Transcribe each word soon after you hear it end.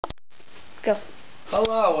Go.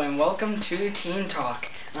 Hello and welcome to Teen Talk.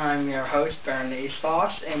 I'm your host, Bernice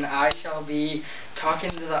Foss, and I shall be talking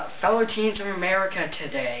to the fellow teens of America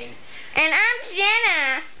today. And I'm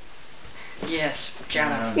Jenna. Yes,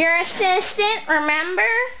 Jenna. Your assistant, remember?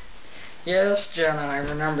 Yes, Jenna, I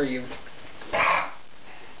remember you.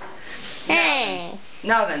 Hey.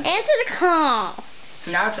 Now then. Answer the call.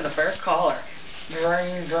 Now to the first caller.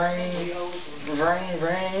 Ring, ring, ring,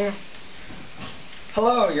 ring.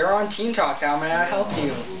 Hello, you're on Teen Talk. How may I help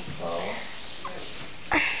you?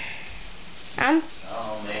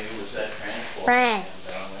 Maybe it was that transport. Frank.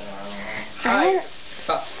 Hi,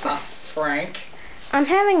 Frank. I'm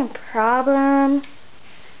having a problem.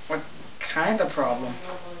 What kind of problem?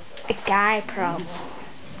 A guy problem.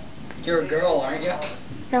 You're a girl, aren't you?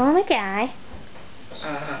 No, I'm a guy.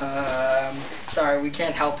 Sorry, we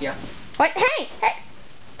can't help you. What? Hey!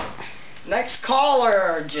 Next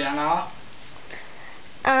caller, Jenna.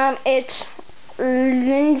 It's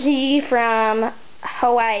Lindsay from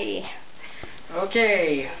Hawaii.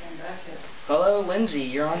 Okay. Hello, Lindsay.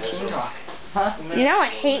 You're on Teen Talk. Huh? You know I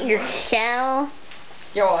hate your show.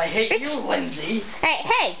 Yo, I hate you, Lindsay.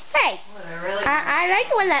 Hey! Really? I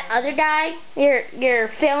like it when that other guy, your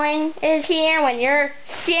filling, is here when you're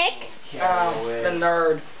sick. The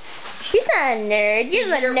nerd. He's not a nerd. You're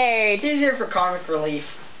the nerd. He's here for comic relief.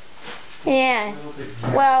 Yeah.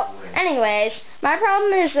 Well, anyways, my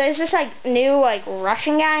problem is there's this new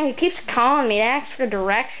Russian guy who keeps calling me to ask for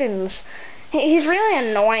directions. He's really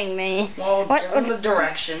annoying me. Well, give him the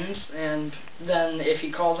directions, and then if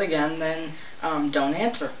he calls again, then don't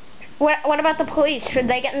answer. What about the police? Should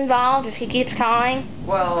they get involved if he keeps calling?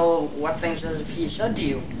 Well, what things has he said to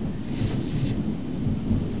you?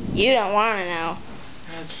 You don't want to know.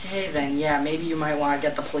 Okay, then, yeah, maybe you might want to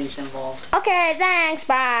get the police involved. Okay, thanks,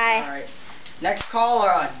 bye. Alright. Next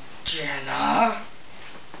caller, Jenna.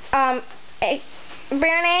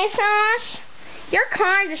 Bernice Sauce, your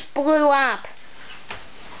car just blew up.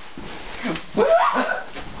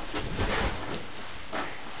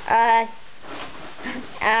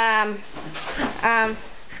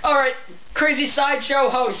 Alright, crazy sideshow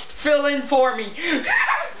host, fill in for me.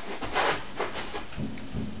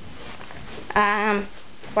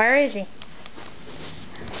 Where is he?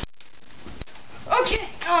 Okay,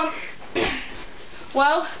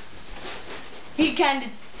 well, he kind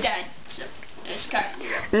of died, so it's kind of...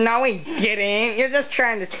 No, he didn't. You're just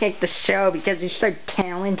trying to take the show because he's so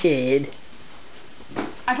talented.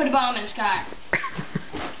 I put a bomb in his car.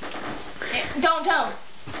 Don't tell him.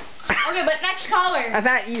 Okay, but next caller. I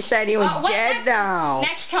thought you said he was dead, though.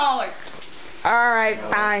 Next caller. Alright,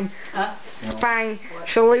 fine. Huh? Fine.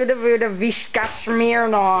 Saluda Vuda Vishka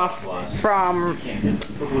Smirnov from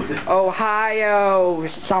Ohio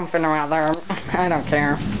something or other. I don't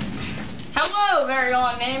care. Hello, very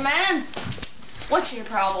long name, man. What's your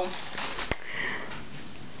problem?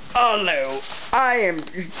 Hello. I am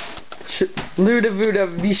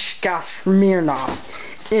Ludavuda Vishka Smirnov.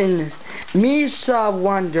 In Misa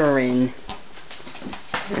wondering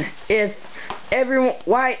if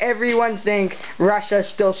why everyone think Russia's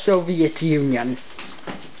still Soviet Union.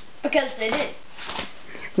 Because they did.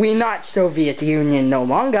 We not Soviet Union no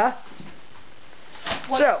longer.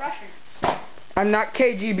 What's So, Russian? I'm not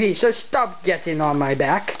KGB, so stop getting on my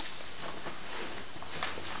back.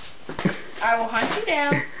 I will hunt you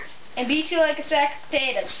down and beat you like a sack of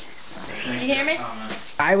potatoes. Did you hear me?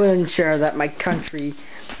 I will ensure that my country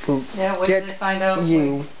will get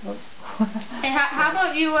you. Hey, how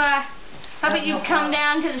about you come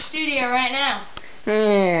down to the studio right now?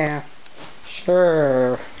 Yeah,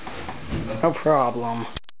 sure. No problem.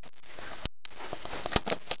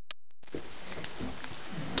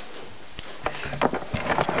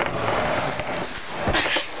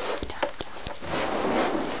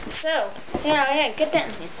 So, yeah, get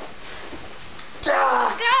down here.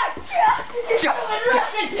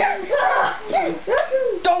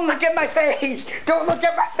 Don't look at my face! Don't look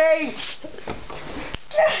at my face!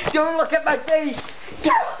 Don't look at my face!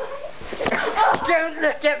 Don't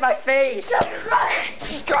look at my face!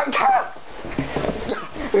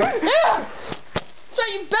 So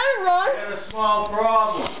you better run. You got a small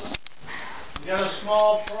problem. You got a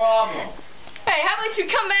small problem. Hey, how about you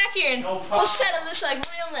come back here and No we'll problem. settle this like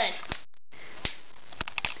real men.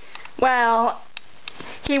 Well,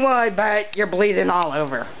 he would, but you're bleeding all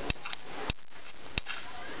over.